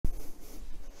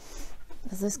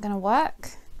Is this gonna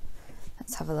work?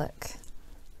 Let's have a look.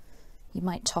 You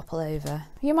might topple over.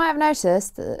 You might have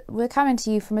noticed that we're coming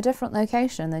to you from a different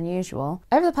location than usual.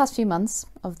 Over the past few months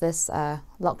of this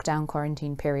lockdown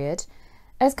quarantine period,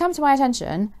 it has come to my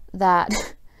attention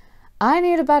that I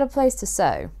need a better place to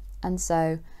sew. And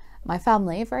so my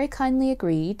family very kindly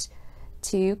agreed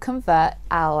to convert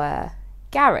our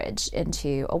garage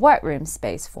into a workroom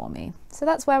space for me. So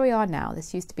that's where we are now.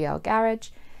 This used to be our garage.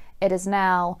 It is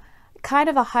now kind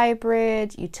of a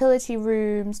hybrid utility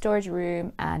room, storage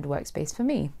room, and workspace for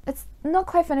me. It's not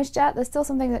quite finished yet. There's still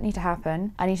some things that need to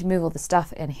happen. I need to move all the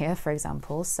stuff in here, for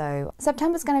example. So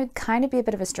September's going to kind of be a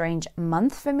bit of a strange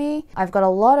month for me. I've got a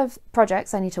lot of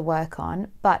projects I need to work on,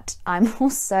 but I'm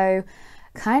also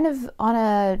kind of on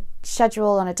a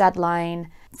schedule, on a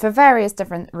deadline, for various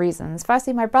different reasons.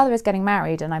 Firstly, my brother is getting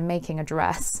married and I'm making a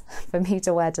dress for me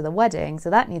to wear to the wedding, so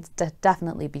that needs to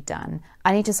definitely be done.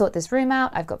 I need to sort this room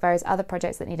out. I've got various other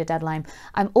projects that need a deadline.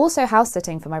 I'm also house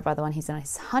sitting for my brother when he's on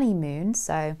his honeymoon,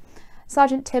 so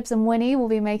Sergeant Tibbs and Winnie will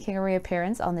be making a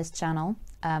reappearance on this channel.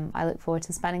 I look forward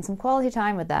to spending some quality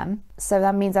time with them. So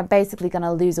that means I'm basically going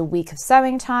to lose a week of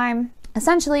sewing time.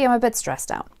 Essentially, I'm a bit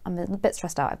stressed out.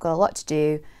 I've got a lot to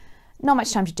do, not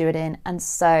much time to do it in, and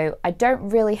so I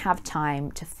don't really have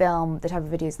time to film the type of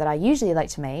videos that I usually like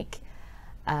to make,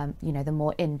 you know, the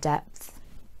more in-depth,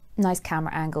 nice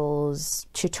camera angles,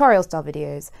 tutorial style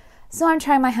videos. So I'm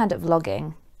trying my hand at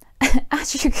vlogging.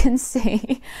 As you can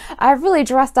see, I've really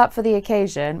dressed up for the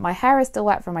occasion. My hair is still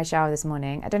wet from my shower this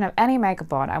morning. I don't have any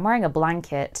makeup on. I'm wearing a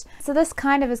blanket. So this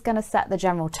kind of is going to set the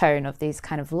general tone of these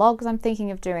kind of vlogs I'm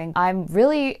thinking of doing. I'm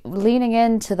really leaning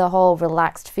into the whole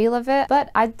relaxed feel of it, but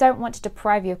I don't want to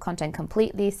deprive you of content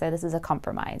completely, so this is a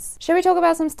compromise. Should we talk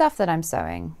about some stuff that I'm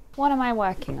sewing? What am I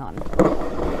working on?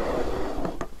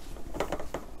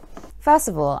 First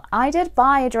of all, I did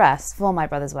buy a dress for my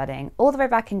brother's wedding all the way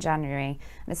back in January.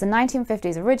 And it's a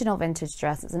 1950s original vintage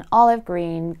dress. It's an olive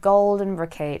green, gold and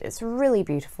brocade. It's really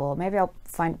beautiful. Maybe I'll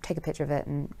take a picture of it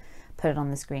and put it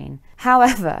on the screen.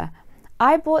 However,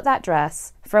 I bought that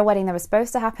dress for a wedding that was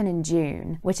supposed to happen in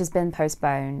June, which has been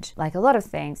postponed. Like a lot of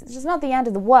things, it's just not the end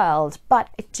of the world, but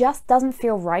it just doesn't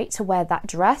feel right to wear that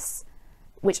dress,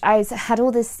 which I had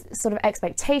all this sort of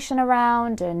expectation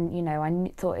around, and you know,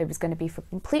 I thought it was going to be for a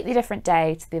completely different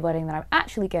day to the wedding that I'm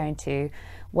actually going to,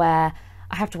 where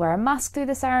I have to wear a mask through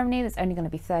the ceremony. There's only going to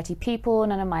be 30 people,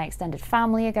 none of my extended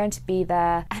family are going to be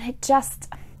there, and it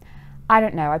just, I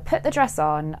don't know. I put the dress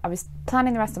on, I was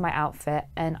planning the rest of my outfit,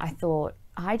 and I thought,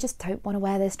 I just don't want to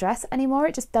wear this dress anymore.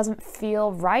 It just doesn't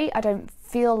feel right. I don't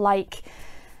feel like,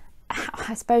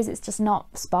 I suppose it's just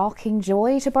not sparking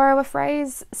joy, to borrow a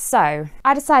phrase. So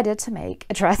I decided to make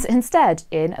a dress instead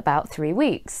in about 3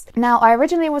 weeks. Now, I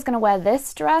originally was going to wear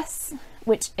this dress,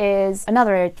 which is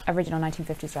another original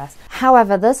 1950s dress.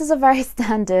 However, this is a very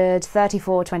standard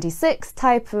 34-26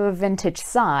 type of vintage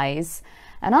size,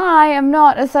 and I am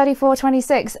not a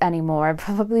 34-26 anymore. I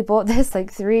probably bought this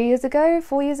like 3 years ago,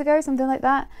 4 years ago, something like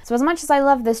that. So as much as I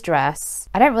love this dress,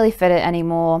 I don't really fit it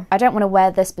anymore. I don't want to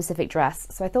wear this specific dress.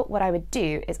 So I thought what I would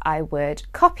do is I would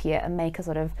copy it and make a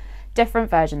sort of different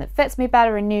version that fits me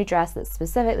better, a new dress that's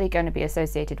specifically going to be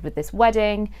associated with this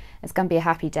wedding. It's going to be a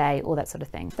happy day, all that sort of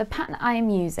thing. The pattern I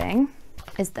am using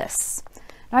is this.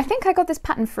 Now I think I got this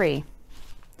pattern free.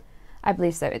 I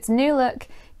believe so. It's New Look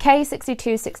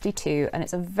K6262, and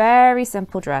it's a very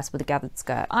simple dress with a gathered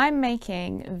skirt. I'm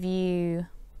making view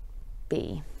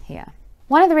B here.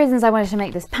 One of the reasons I wanted to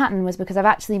make this pattern was because I've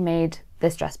actually made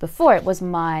this dress before. It was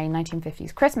my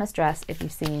 1950s Christmas dress, if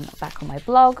you've seen back on my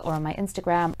blog or on my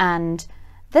Instagram, and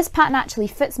this pattern actually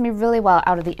fits me really well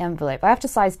out of the envelope. I have to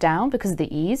size down because of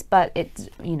the ease, but it's,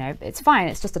 you know, it's fine.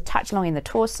 It's just a touch long in the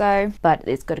torso, but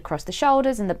it's good across the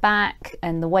shoulders and the back,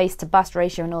 and the waist to bust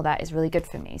ratio and all that is really good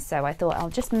for me. So I thought I'll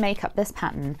just make up this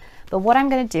pattern. But what I'm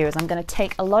going to do is I'm going to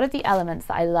take a lot of the elements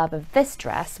that I love of this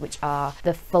dress, which are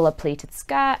the fuller pleated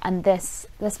skirt and this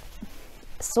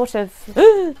sort of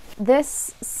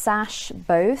this sash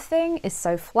bow thing is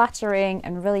so flattering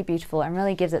and really beautiful and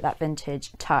really gives it that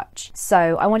vintage touch.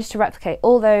 So I wanted to replicate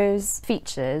all those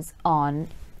features on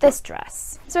this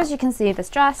dress. So as you can see, this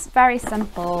dress, very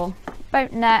simple,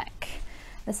 boat neck.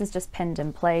 This is just pinned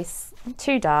in place,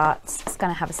 2 darts. It's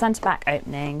going to have a centre back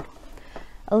opening,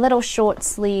 a little short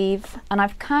sleeve, and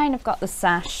I've kind of got the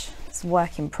sash It's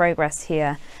work in progress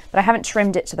here, but I haven't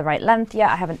trimmed it to the right length yet.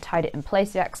 I haven't tied it in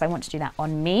place yet because I want to do that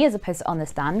on me as opposed to on the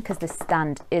stand, because this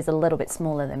stand is a little bit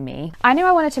smaller than me. I knew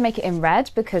I wanted to make it in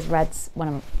red because red's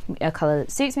a colour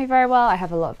that suits me very well. I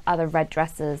have a lot of other red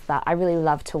dresses that I really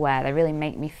love to wear. They really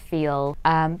make me feel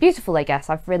beautiful, I guess.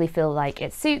 I really feel like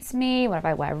it suits me. Whenever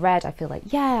I wear red, I feel like,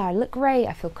 yeah, I look great.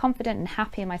 I feel confident and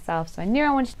happy in myself. So I knew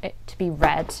I wanted it to be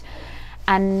red.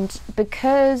 And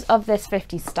because of this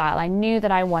 50s style, I knew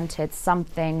that I wanted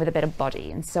something with a bit of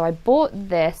body. And so I bought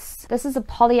this. This is a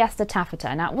polyester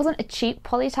taffeta. Now, it wasn't a cheap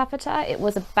poly taffeta. It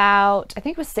was about, I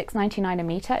think it was $6.99 a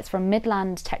meter. It's from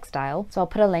Midland Textile. So I'll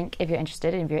put a link if you're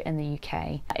interested, if you're in the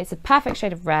UK. It's a perfect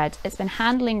shade of red. It's been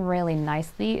handling really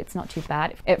nicely. It's not too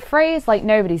bad. It frays like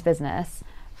nobody's business,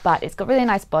 but it's got really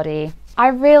nice body. I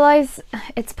realize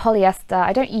it's polyester.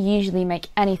 I don't usually make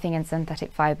anything in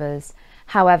synthetic fibers.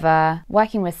 However,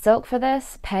 working with silk for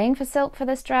this, paying for silk for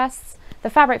this dress, the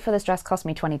fabric for this dress cost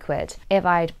me 20 quid. If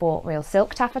I'd bought real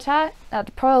silk taffeta,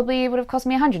 that probably would have cost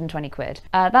me 120 quid.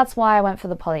 That's why I went for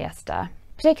the polyester.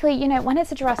 Particularly, you know, when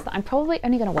it's a dress that I'm probably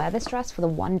only going to wear this dress for the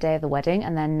one day of the wedding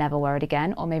and then never wear it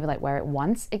again, or maybe like wear it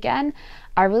once again,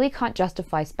 I really can't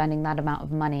justify spending that amount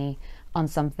of money on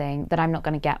something that I'm not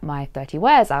going to get my 30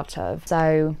 wears out of.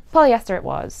 So polyester it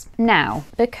was. Now,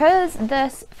 because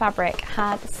this fabric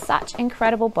had such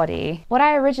incredible body, what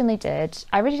I originally did,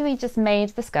 I originally just made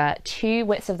the skirt 2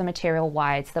 widths of the material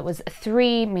wide, so that was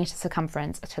 3 meter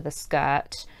circumference to the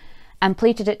skirt, and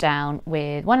pleated it down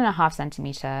with 1.5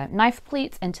 centimeter knife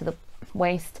pleats into the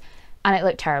waist, and it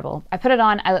looked terrible. I put it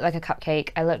on, I looked like a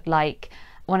cupcake. I looked like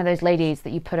one of those ladies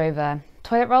that you put over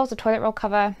toilet rolls, a toilet roll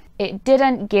cover. It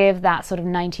didn't give that sort of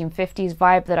 1950s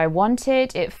vibe that I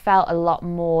wanted. It felt a lot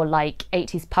more like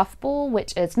 80s puffball,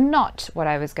 which is not what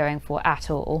I was going for at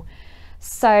all.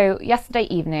 So yesterday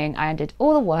evening, I undid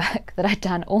all the work that I'd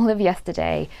done all of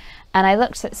yesterday, and I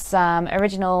looked at some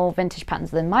original vintage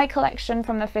patterns in my collection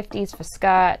from the 50s for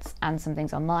skirts and some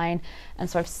things online. And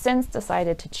so I've since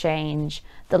decided to change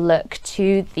the look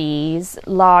to these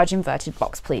large inverted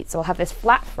box pleats. So I'll have this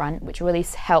flat front, which really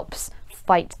helps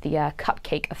fight the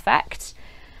cupcake effect,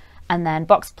 and then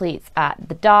box pleats at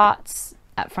the darts,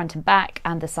 at front and back,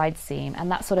 and the side seam,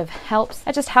 and that sort of helps,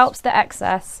 it just helps the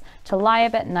excess to lie a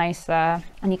bit nicer,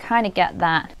 and you kind of get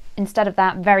that, instead of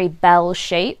that very bell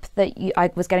shape that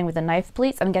I was getting with the knife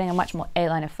pleats, I'm getting a much more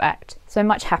A-line effect, so I'm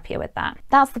much happier with that.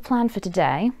 That's the plan for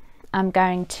today. I'm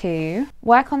going to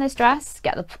work on this dress,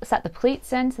 set the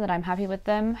pleats in so that I'm happy with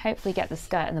them, hopefully get the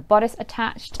skirt and the bodice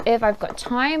attached. If I've got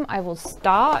time, I will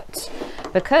start,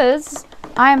 because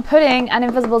I am putting an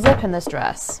invisible zip in this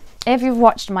dress. If you've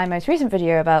watched my most recent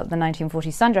video about the 1940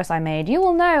 sundress I made, you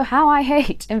will know how I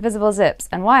hate invisible zips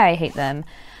and why I hate them,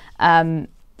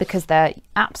 because they're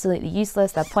absolutely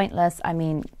useless, they're pointless. I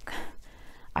mean,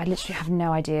 I literally have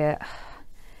no idea.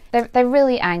 They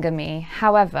really anger me.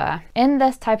 However, in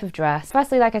this type of dress,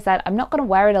 firstly, like I said, I'm not going to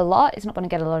wear it a lot. It's not going to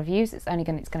get a lot of use. It's going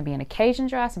to be an occasion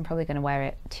dress. I'm probably going to wear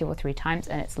it 2 or 3 times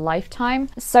in its lifetime.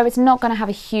 So it's not going to have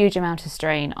a huge amount of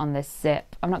strain on this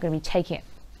zip. I'm not going to be taking it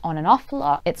on and off a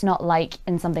lot. It's not like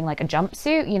in something like a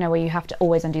jumpsuit, you know, where you have to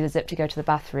always undo the zip to go to the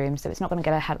bathroom. So it's not going to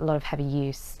get a lot of heavy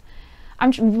use.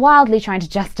 I'm wildly trying to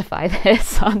justify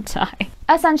this, aren't I?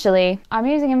 Essentially, I'm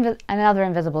using another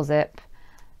invisible zip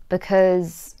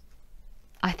because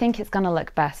I think it's going to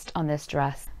look best on this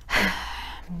dress.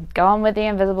 Go on with the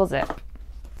invisible zip.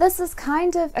 This is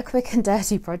kind of a quick and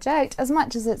dirty project, as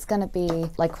much as it's going to be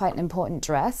like quite an important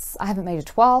dress. I haven't made a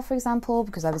toile, for example,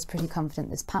 because I was pretty confident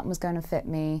this pattern was going to fit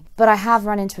me. But I have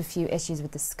run into a few issues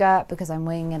with the skirt because I'm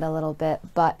winging it a little bit.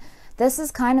 But this is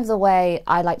kind of the way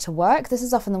I like to work. This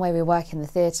is often the way we work in the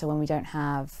theatre when we don't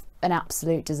have an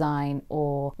absolute design,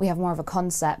 or we have more of a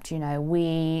concept. You know,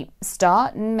 we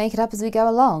start and make it up as we go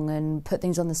along and put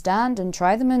things on the stand and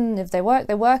try them, and if they work,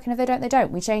 they work, and if they don't, they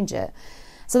don't. We change it.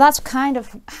 So that's kind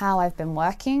of how I've been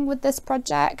working with this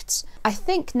project. I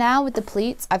think now with the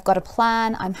pleats, I've got a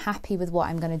plan. I'm happy with what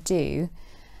I'm going to do.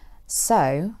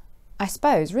 So I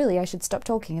suppose really I should stop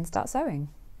talking and start sewing.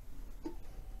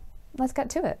 Let's get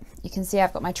to it. You can see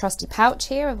I've got my trusty pouch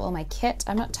here of all my kit.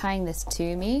 I'm not tying this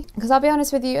to me because I'll be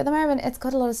honest with you, at the moment it's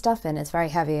got a lot of stuff in. It's very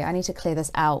heavy. I need to clear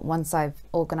this out once I've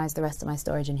organized the rest of my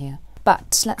storage in here.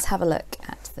 But let's have a look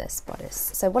at this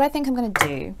bodice. So what I think I'm going to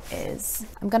do is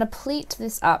I'm going to pleat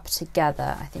this up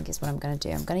together, I think is what I'm going to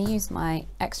do. I'm going to use my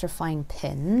extra fine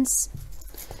pins,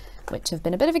 which have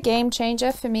been a bit of a game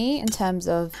changer for me in terms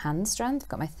of hand strength. I've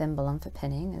got my thimble on for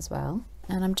pinning as well.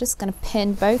 And I'm just going to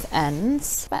pin both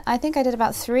ends. But I think I did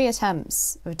about 3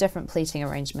 attempts of different pleating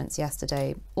arrangements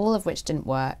yesterday, all of which didn't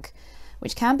work,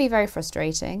 which can be very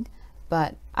frustrating.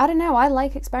 But I don't know, I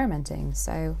like experimenting,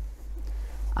 so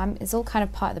It's all kind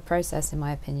of part of the process in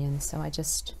my opinion, so I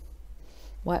just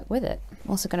work with it.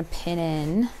 I'm also going to pin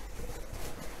in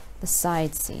the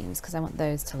side seams because I want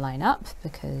those to line up,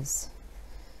 because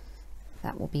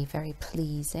that will be very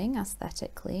pleasing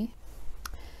aesthetically.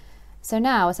 So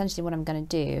now essentially what I'm going to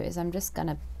do is I'm just going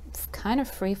to kind of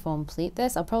freeform pleat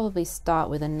this. I'll probably start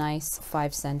with a nice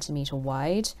 5 centimeter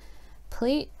wide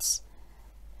pleat,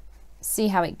 see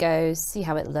how it goes, see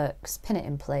how it looks, pin it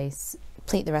in place,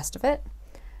 pleat the rest of it,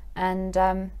 and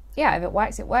yeah, if it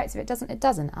works, it works. If it doesn't, it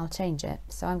doesn't. I'll change it.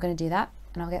 So I'm going to do that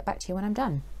and I'll get back to you when I'm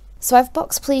done. So I've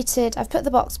box pleated, I've put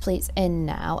the box pleats in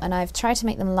now, and I've tried to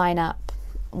make them line up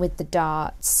with the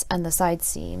darts and the side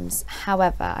seams.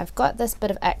 However, I've got this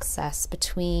bit of excess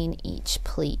between each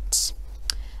pleat.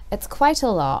 It's quite a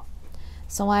lot,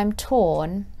 so I'm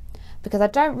torn because I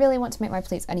don't really want to make my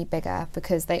pleats any bigger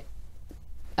because they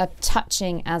are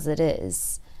touching as it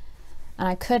is, and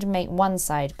I could make one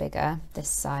side bigger, this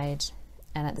side,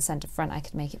 and at the center front I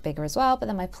could make it bigger as well, but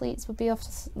then my pleats would be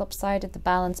off lopsided, the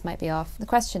balance might be off. The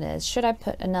question is, should I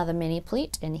put another mini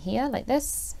pleat in here like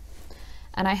this?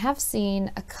 And I have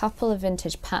seen a couple of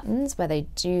vintage patterns where they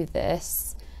do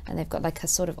this, and they've got like a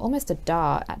sort of almost a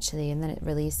dart actually, and then it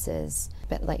releases a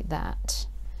bit like that.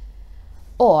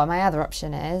 Or my other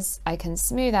option is I can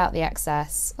smooth out the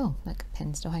excess, oh look,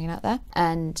 pin still hanging out there,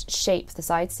 and shape the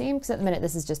side seam, because at the minute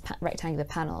this is just rectangular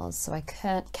panels, so I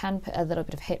can put a little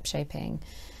bit of hip shaping,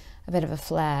 a bit of a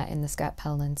flare in the skirt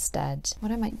panel instead.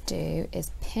 What I might do is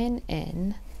pin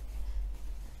in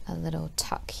a little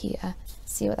tuck here,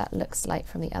 see what that looks like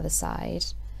from the other side,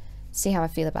 see how I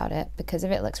feel about it, because if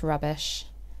it looks rubbish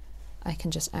I can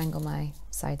just angle my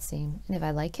side seam, and if I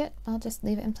like it I'll just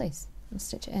leave it in place and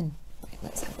stitch it in. Right,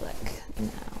 let's have a look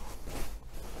now.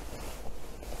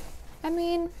 I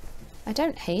mean, I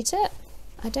don't hate it.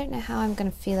 I don't know how I'm going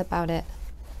to feel about it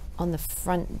on the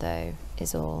front though,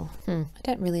 is all. I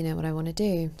don't really know what I want to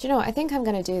do. Do you know what? I think I'm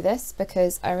going to do this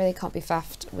because I really can't be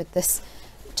faffed with this,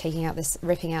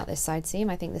 ripping out this side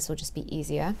seam. I think this will just be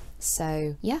easier.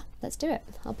 So yeah, let's do it.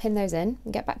 I'll pin those in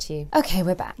and get back to you. Okay,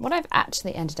 we're back. What I've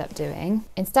actually ended up doing,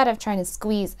 instead of trying to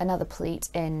squeeze another pleat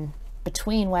in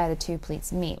between where the two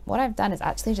pleats meet, what I've done is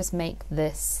actually just make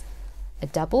this a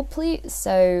double pleat.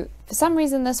 So for some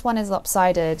reason this one is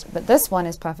lopsided, but this one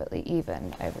is perfectly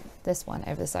even. This one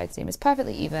over the side seam is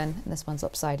perfectly even, and this one's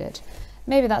lopsided.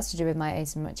 Maybe that's to do with my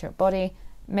asymmetric body.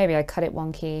 Maybe I cut it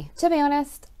wonky. To be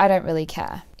honest, I don't really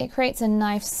care. It creates a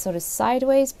nice sort of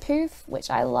sideways poof, which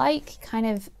I like, kind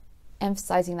of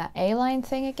emphasizing that A-line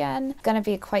thing again. Gonna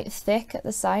be quite thick at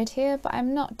the side here, but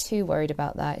I'm not too worried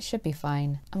about that. It should be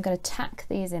fine. I'm gonna tack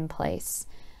these in place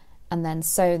and then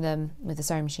sew them with the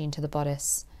sewing machine to the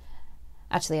bodice.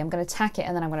 Actually, I'm gonna tack it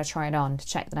and then I'm gonna try it on to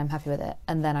check that I'm happy with it,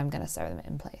 and then I'm gonna sew them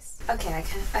in place. Okay,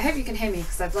 I hope you can hear me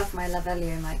because I've left my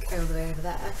lavalier mic all the way over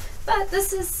there. But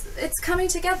it's coming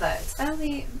together. It's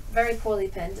only very poorly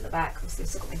pinned at the back. Obviously, I've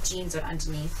still got my jeans on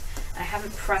underneath. I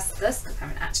haven't pressed this because I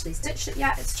haven't actually stitched it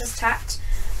yet. It's just tacked.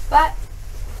 But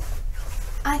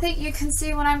I think you can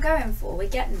see what I'm going for. We're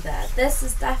getting there. This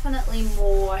is definitely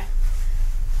more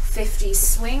 50s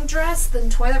swing dress than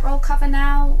toilet roll cover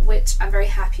now, which I'm very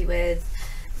happy with.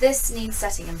 This needs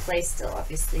setting in place still,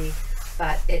 obviously,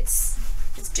 but it's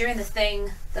doing the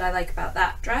thing that I like about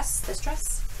that dress, this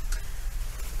dress.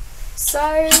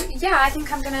 So yeah, I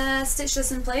think I'm gonna stitch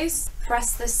this in place,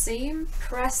 press this seam,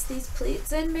 press these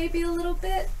pleats in maybe a little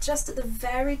bit, just at the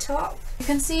very top. You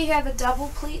can see here the double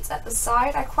pleats at the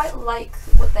side. I quite like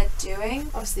what they're doing,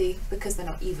 obviously because they're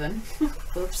not even.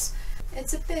 Oops.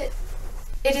 It's a bit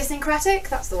idiosyncratic,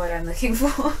 that's the word I'm looking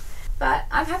for. But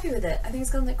I'm happy with it. I think it's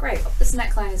going to look great. This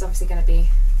neckline is obviously going to be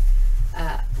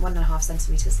 1.5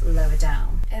 centimeters lower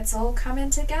down. It's all coming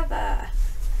together.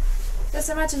 Just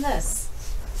imagine this.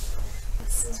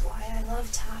 This is why I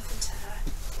love taffeta.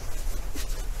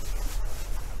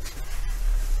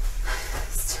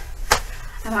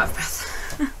 I'm out of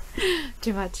breath.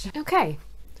 Too much. Okay.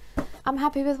 I'm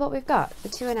happy with what we've got. The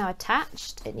two are now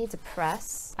attached. It needs a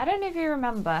press. I don't know if you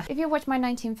remember, if you watched my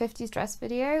 1950s dress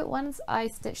video, once I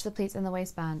stitched the pleats in the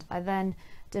waistband, I then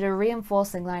did a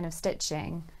reinforcing line of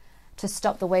stitching to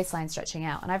stop the waistline stretching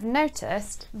out. And I've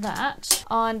noticed that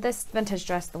on this vintage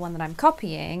dress, the one that I'm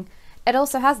copying, it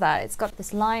also has that. It's got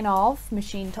this line of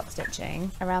machine top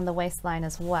stitching around the waistline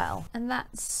as well. And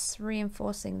that's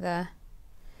reinforcing the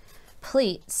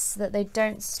pleats so that they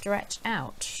don't stretch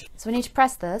out. So we need to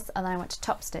press this, and then I want to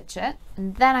top stitch it,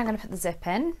 and then I'm going to put the zip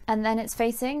in, and then it's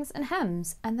facings and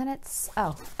hems, and then it's,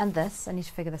 oh, and this, I need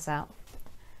to figure this out.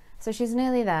 So she's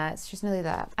nearly there. She's nearly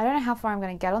there. I don't know how far I'm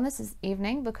going to get on this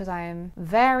evening because I am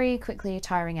very quickly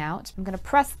tiring out. I'm going to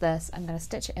press this. I'm going to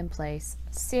stitch it in place.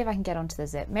 See if I can get onto the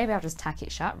zip. Maybe I'll just tack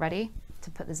it shut, ready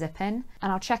to put the zip in.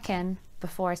 And I'll check in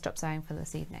before I stop sewing for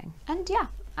this evening. And yeah,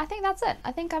 I think that's it.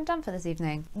 I think I'm done for this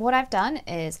evening. What I've done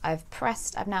is I've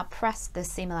now pressed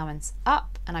this seam allowance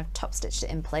up and I've top stitched it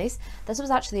in place. This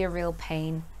was actually a real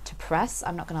pain to press,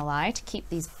 I'm not going to lie, to keep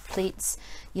these pleats.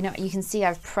 You know, you can see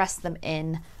I've pressed them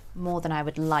in more than I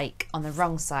would like on the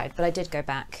wrong side, but I did go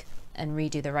back and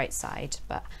redo the right side,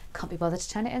 but can't be bothered to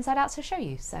turn it inside out to show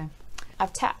you. So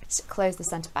I've tacked, closed the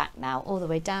centre back now all the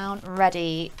way down,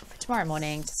 ready for tomorrow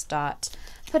morning to start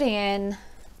putting in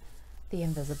the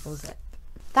invisible zip.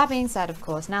 That being said, of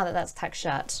course, now that that's tacked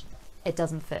shut, it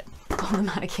doesn't fit on the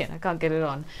mannequin. I can't get it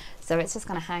on. So it's just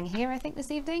going to hang here, I think, this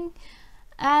evening.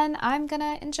 And I'm going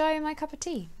to enjoy my cup of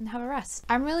tea and have a rest.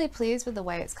 I'm really pleased with the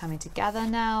way it's coming together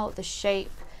now. The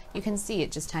shape, you can see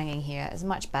it just hanging here, is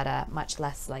much better, much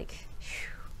less like...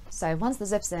 So once the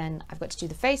zip's in, I've got to do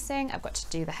the facing, I've got to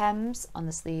do the hems on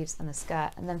the sleeves and the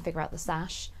skirt, and then figure out the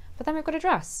sash. But then we've got a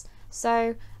dress.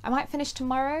 So I might finish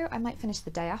tomorrow, I might finish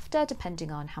the day after, depending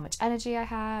on how much energy I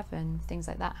have and things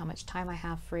like that, how much time I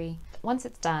have free. Once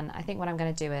it's done, I think what I'm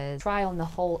going to do is try on the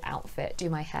whole outfit, do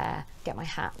my hair, get my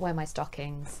hat, wear my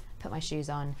stockings, put my shoes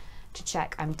on to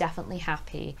check I'm definitely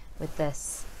happy with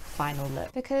this final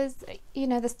look. Because, you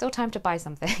know, there's still time to buy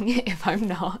something if I'm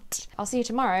not. I'll see you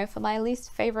tomorrow for my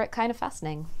least favourite kind of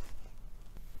fastening.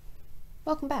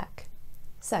 Welcome back.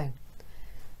 So,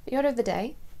 the order of the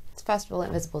day. It's first of all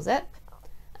invisible zip,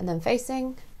 and then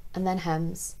facing, and then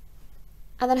hems,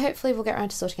 and then hopefully we'll get around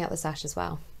to sorting out the sash as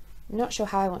well. I'm not sure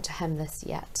how I want to hem this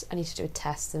yet. I need to do a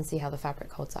test and see how the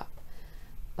fabric holds up,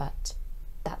 but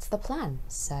that's the plan.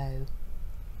 So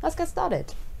let's get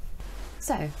started.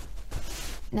 So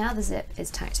now the zip is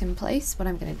tacked in place, what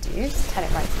I'm going to do is cut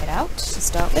it right side out to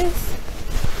start with,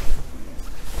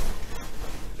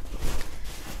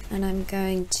 and I'm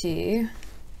going to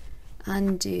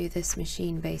undo this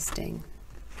machine basting.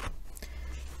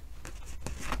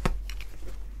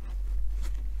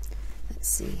 Let's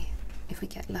see if we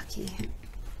get lucky.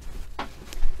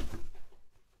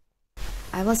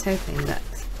 I was hoping that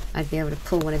I'd be able to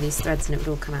pull one of these threads and it would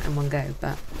all come out in one go,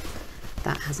 but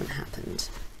that hasn't happened.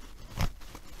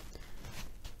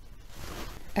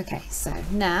 Okay, so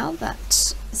now that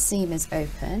seam is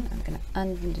open, I'm going to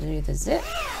undo the zip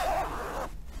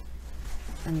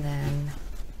and then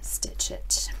stitch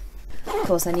it. Of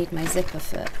course, I need my zipper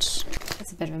foot.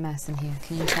 It's a bit of a mess in here.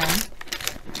 Can you tell?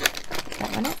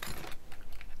 That one up?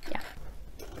 Yeah.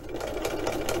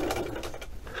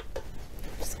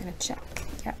 Just gonna check.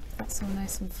 Yep, that's all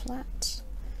nice and flat.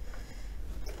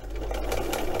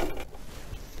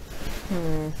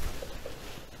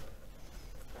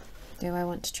 Do I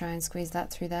want to try and squeeze that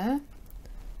through there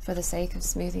for the sake of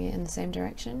smoothing it in the same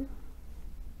direction?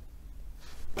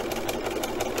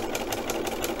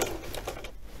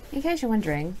 In case you're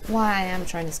wondering why I am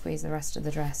trying to squeeze the rest of the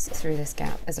dress through this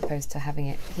gap as opposed to having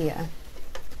it here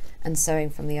and sewing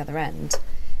from the other end,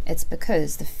 it's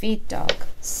because the feed dog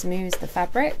smooths the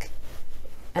fabric,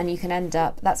 and you can end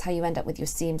up, that's how you end up with your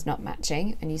seams not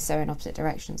matching and you sew in opposite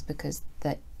directions because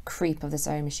the creep of the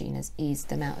sewing machine has eased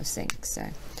them out of sync. So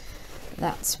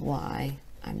that's why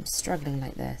I'm struggling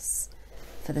like this,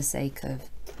 for the sake of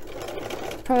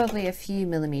probably a few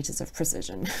millimeters of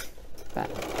precision. But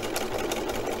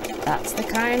that's the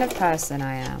kind of person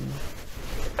I am.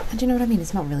 And do you know what I mean?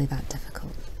 It's not really that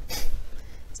difficult.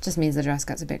 It just means the dress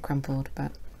gets a bit crumpled,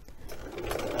 but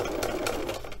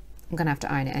I'm gonna have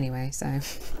to iron it anyway, so.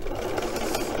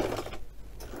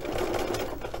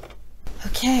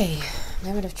 Okay,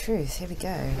 moment of truth, here we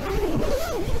go.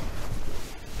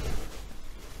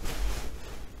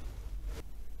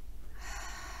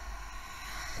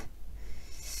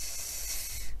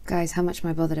 Guys, how much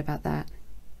am I bothered about that?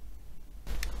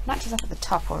 Matches up at the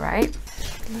top, all right.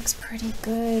 It looks pretty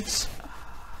good.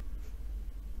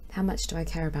 How much do I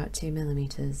care about 2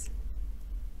 millimeters?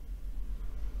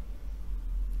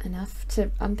 Enough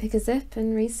to unpick a zip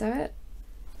and resew it?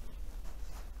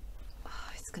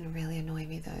 Oh, it's gonna really annoy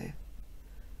me though.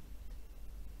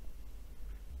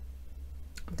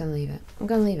 I'm gonna leave it. I'm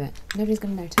gonna leave it. Nobody's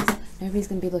gonna notice. Nobody's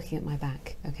gonna be looking at my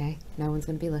back, okay? No one's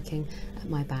gonna be looking at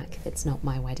my back. It's not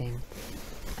my wedding.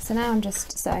 So now I'm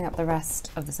just sewing up the rest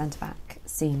of the centre back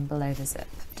seam below the zip.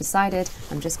 Decided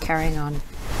I'm just carrying on.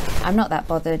 I'm not that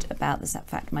bothered about the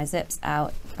fact my zip's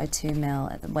out by 2 mil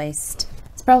at the waist.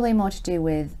 It's probably more to do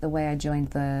with the way I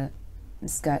joined the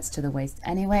skirts to the waist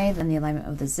anyway than the alignment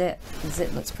of the zip. The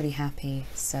zip looks pretty happy,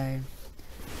 so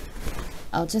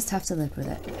I'll just have to live with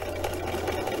it.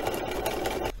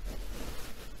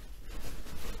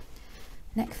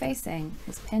 Neck facing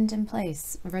is pinned in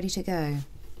place, ready to go.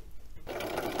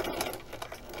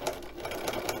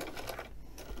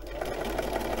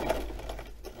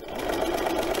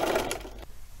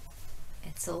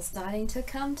 It's all starting to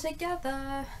come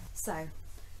together. So,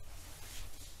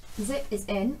 zip is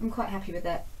in, I'm quite happy with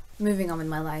it. Moving on with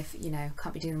my life, you know,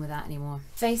 can't be dealing with that anymore.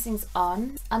 Facing's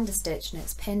on, understitched, and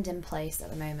it's pinned in place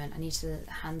at the moment. I need to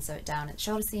hand sew it down at the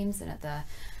shoulder seams and at the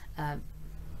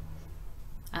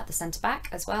centre back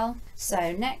as well.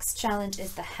 So next challenge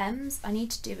is the hems. I need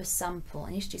to do a sample.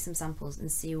 I need to do some samples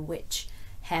and see which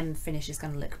hem finish is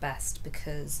going to look best,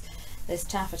 because this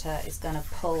taffeta is going to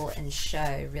pull and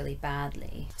show really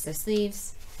badly. So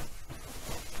sleeves,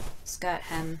 skirt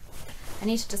hem. I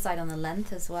need to decide on the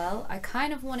length as well. I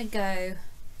kind of want to go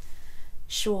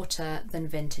shorter than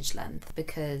vintage length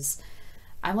because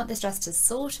I want this dress to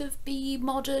sort of be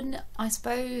modern, I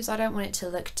suppose. I don't want it to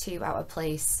look too out of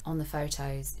place on the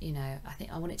photos, you know. I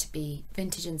think I want it to be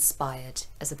vintage inspired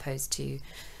as opposed to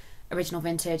original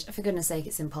vintage. For goodness sake,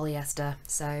 it's in polyester,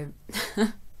 so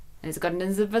and it's got an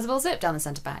invisible zip down the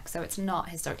centre back, so it's not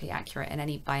historically accurate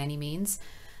in by any means.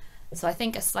 So I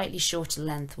think a slightly shorter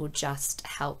length will just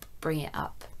help bring it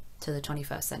up to the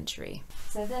 21st century.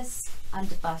 So this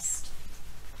under bust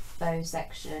bow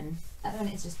section, at the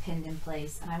moment it's just pinned in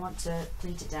place, and I want to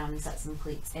pleat it down and set some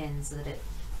pleats in so that it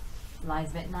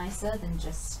lies a bit nicer than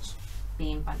just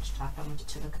being bunched up. I want it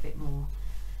to look a bit more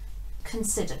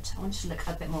considered. I want it to look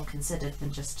a bit more considered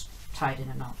than just tied in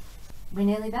a knot. We're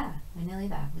nearly there, we're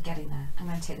getting there. I'm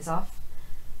going to take this off,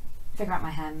 figure out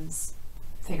my hems,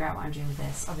 figure out what I'm doing with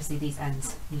this. Obviously these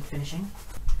ends need finishing.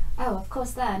 Oh, of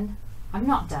course then, I'm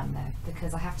not done though,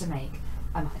 because I have to make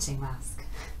a matching mask.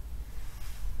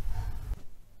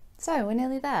 So we're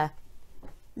nearly there.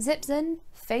 Zips in,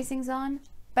 facings on,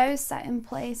 bows set in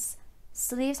place,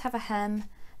 sleeves have a hem.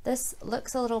 This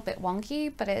looks a little bit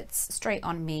wonky, but it's straight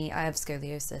on me. I have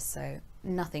scoliosis, so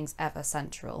nothing's ever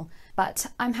central. But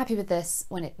I'm happy with this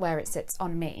where it sits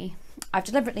on me. I've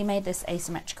deliberately made this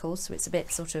asymmetrical, so it's a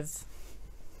bit sort of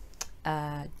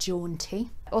jaunty.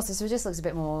 Also, so it just looks a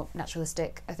bit more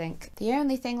naturalistic, I think. The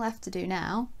only thing left to do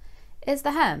now is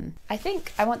the hem. I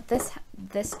think I want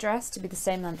this dress to be the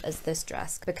same length as this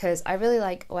dress because I really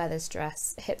like where this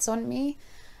dress hits on me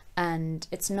and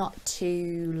it's not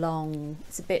too long.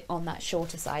 It's a bit on that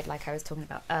shorter side like I was talking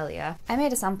about earlier. I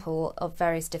made a sample of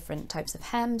various different types of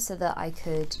hem so that I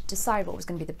could decide what was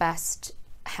going to be the best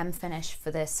hem finish for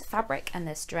this fabric and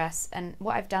this dress. And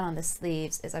what I've done on the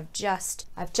sleeves is I've just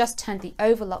turned the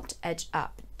overlocked edge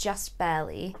up just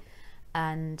barely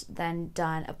and then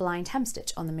done a blind hem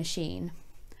stitch on the machine.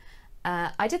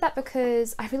 I did that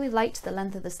because I really liked the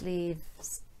length of the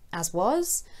sleeves as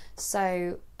was,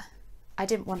 so I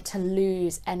didn't want to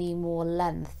lose any more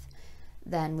length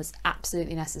than was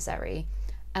absolutely necessary.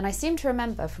 And I seem to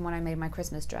remember from when I made my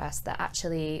Christmas dress that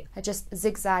actually I just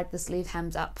zigzagged the sleeve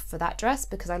hems up for that dress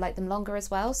because I like them longer as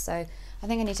well. So I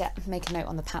think I need to make a note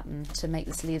on the pattern to make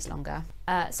the sleeves longer.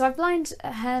 So I've blind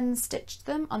hem stitched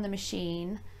them on the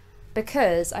machine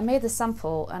because I made the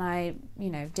sample and I, you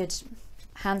know, did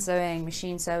hand sewing,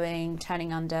 machine sewing,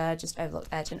 turning under, just overlocked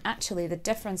edge. And actually the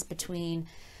difference between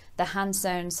the hand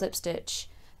sewn slip stitch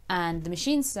and the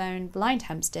machine sewn blind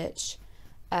hem stitch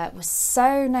was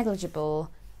so negligible.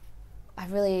 I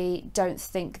really don't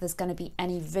think there's going to be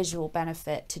any visual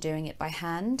benefit to doing it by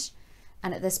hand.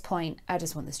 And at this point, I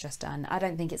just want this dress done. I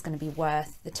don't think it's going to be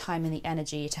worth the time and the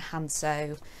energy to hand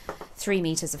sew 3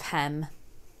 meters of hem.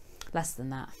 Less than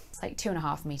that. It's like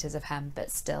 2.5 meters of hem,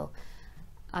 but still.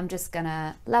 I'm just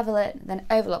gonna level it, then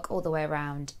overlock all the way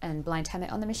around and blind hem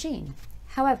it on the machine.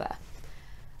 However,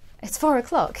 it's 4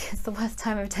 o'clock. It's the worst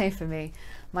time of day for me.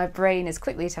 My brain is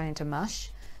quickly turning to mush.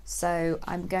 So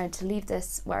I'm going to leave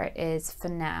this where it is for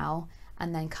now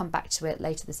and then come back to it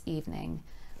later this evening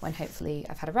when hopefully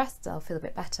I've had a rest, I'll feel a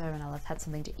bit better and I'll have had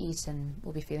something to eat and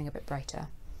we'll be feeling a bit brighter.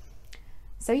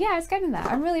 So yeah, it's getting there.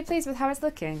 I'm really pleased with how it's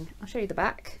looking. I'll show you the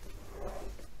back.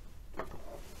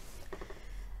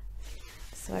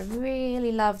 So I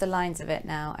really love the lines of it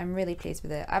now. I'm really pleased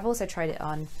with it. I've also tried it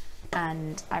on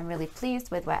and I'm really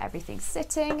pleased with where everything's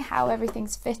sitting, how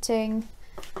everything's fitting.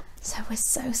 So we're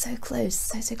so close,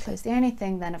 so close. The only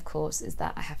thing then, of course, is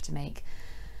that I have to make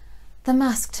the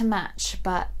mask to match,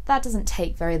 but that doesn't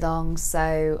take very long,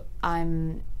 so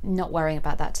I'm not worrying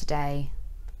about that today.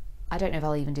 I don't know if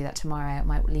I'll even do that tomorrow. I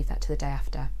might leave that to the day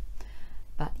after.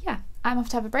 But yeah, I'm off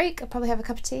to have a break. I'll probably have a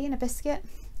cup of tea and a biscuit,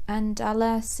 and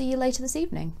I'll see you later this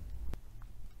evening.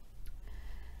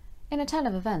 In a turn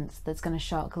of events that's going to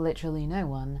shock literally no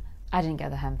one, I didn't get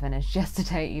the hem finished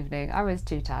yesterday evening. I was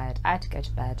too tired. I had to go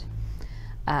to bed.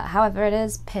 However, it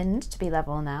is pinned to be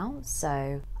level now,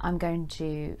 so I'm going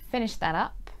to finish that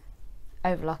up,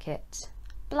 overlock it,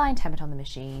 blind hem it on the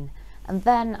machine, and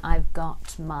then I've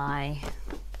got my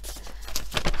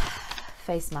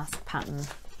face mask pattern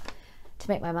to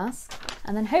make my mask,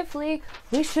 and then hopefully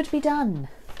we should be done.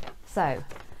 So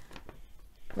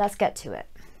let's get to it.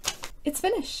 It's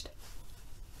finished.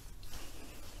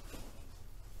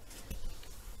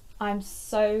 I'm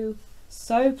so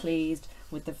pleased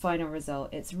with the final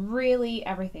result. It's really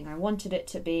everything I wanted it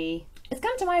to be. It's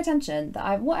come to my attention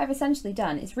that what I've essentially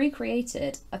done is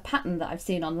recreated a pattern that I've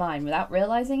seen online without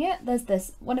realising it. There's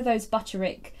this, one of those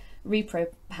Butterick repro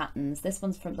patterns. This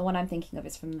one's from, the one I'm thinking of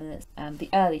is from the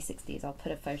early 60s. I'll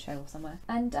put a photo somewhere.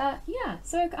 And yeah,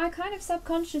 so I kind of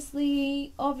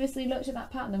subconsciously obviously looked at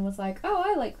that pattern and was like, oh,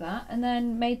 I like that, and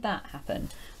then made that happen.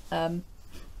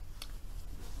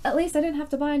 At least I didn't have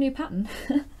to buy a new pattern.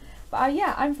 But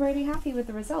yeah, I'm really happy with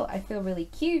the result. I feel really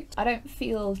cute. I don't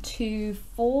feel too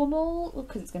formal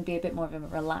because it's going to be a bit more of a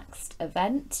relaxed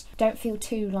event. Don't feel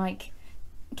too like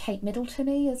Kate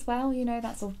Middleton-y as well, you know,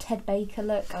 that sort of Ted Baker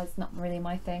look. It's not really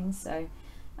my thing, so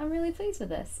I'm really pleased with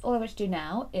this. All I've got to do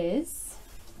now is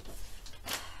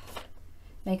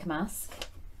make a mask,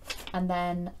 and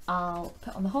then I'll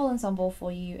put on the whole ensemble for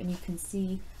you and you can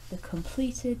see the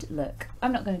completed look.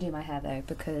 I'm not going to do my hair though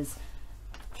because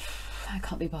I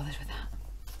can't be bothered with that.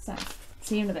 So,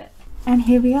 see you in a bit. And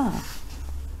here we are.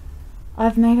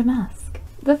 I've made a mask.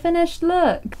 The finished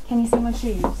look. Can you see my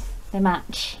shoes? They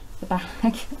match the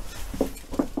bag.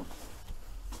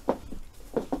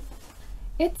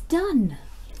 It's done.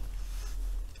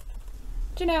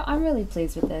 Do you know, I'm really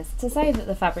pleased with this. To say that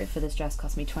the fabric for this dress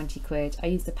cost me 20 quid, I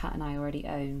used a pattern I already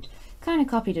owned, kind of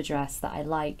copied a dress that I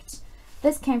liked.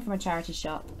 This came from a charity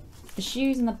shop. The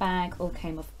shoes and the bag all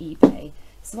came off eBay.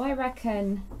 So I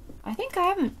reckon, I think I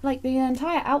haven't, like the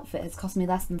entire outfit has cost me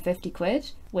less than 50 quid,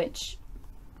 which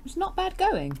is not bad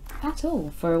going at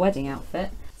all for a wedding outfit.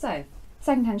 So,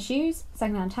 second-hand shoes,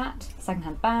 second-hand hat,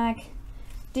 second-hand bag,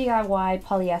 DIY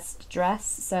polyester dress,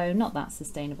 so not that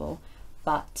sustainable,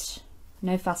 but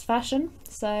no fast fashion.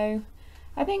 So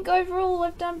I think overall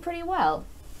I've done pretty well,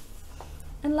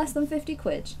 and less than 50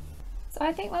 quid. So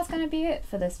I think that's going to be it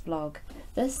for this vlog.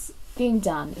 This being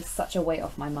done is such a weight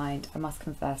off my mind, I must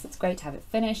confess. It's great to have it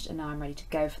finished, and now I'm ready to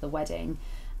go for the wedding.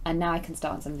 And now I can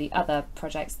start on some of the other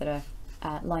projects that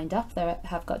are lined up, that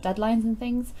have got deadlines and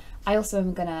things. I also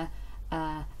am going to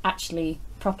actually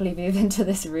properly move into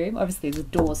this room. Obviously the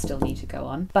doors still need to go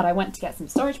on, but I went to get some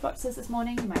storage boxes this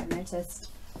morning, you might have noticed,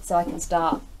 so I can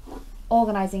start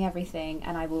organising everything,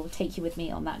 and I will take you with me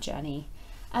on that journey.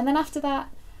 And then after that,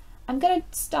 I'm going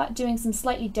to start doing some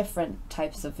slightly different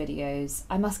types of videos.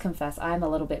 I must confess, I am a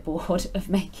little bit bored of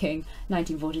making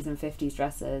 1940s and 50s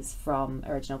dresses from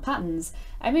original patterns.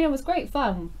 I mean, it was great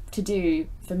fun to do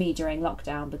for me during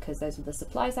lockdown because those were the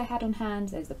supplies I had on hand,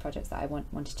 those are the projects that I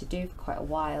wanted to do for quite a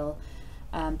while.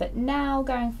 But now,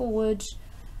 going forward,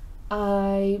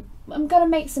 I'm going to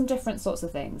make some different sorts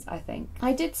of things, I think.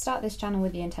 I did start this channel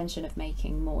with the intention of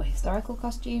making more historical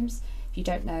costumes. If you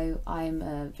don't know, I'm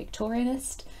a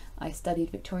Victorianist. I studied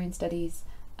Victorian studies,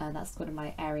 and that's sort of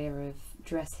my area of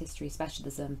dress history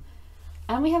specialism.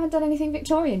 And we haven't done anything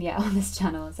Victorian yet on this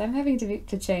channel, so I'm hoping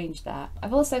to change that.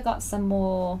 I've also got some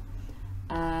more,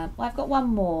 well, I've got one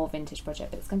more vintage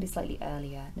project, but it's going to be slightly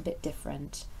earlier and a bit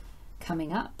different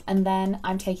coming up. And then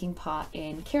I'm taking part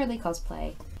in Kira Lee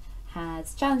Cosplay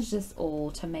has challenged us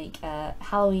all to make a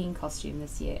Halloween costume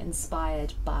this year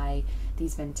inspired by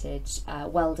these vintage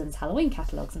Weldon's Halloween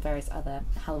catalogues and various other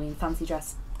Halloween fancy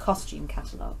dress costume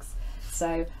catalogues.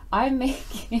 So I'm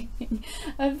making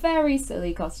a very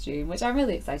silly costume, which I'm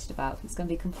really excited about. It's going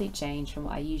to be a complete change from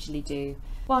what I usually do.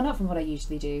 Well, not from what I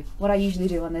usually do, what I usually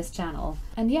do on this channel.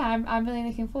 And yeah, I'm really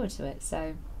looking forward to it.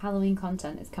 So Halloween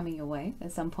content is coming your way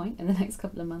at some point in the next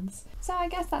couple of months. So I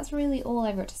guess that's really all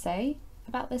I've got to say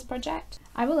about this project.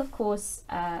 I will of course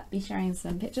be sharing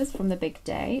some pictures from the big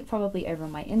day, probably over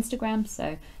on my Instagram,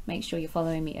 so make sure you're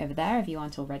following me over there if you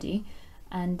aren't already.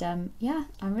 And yeah,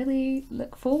 I really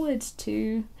look forward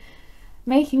to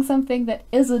making something that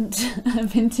isn't a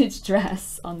vintage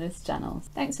dress on this channel.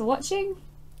 Thanks for watching,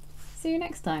 see you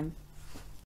next time.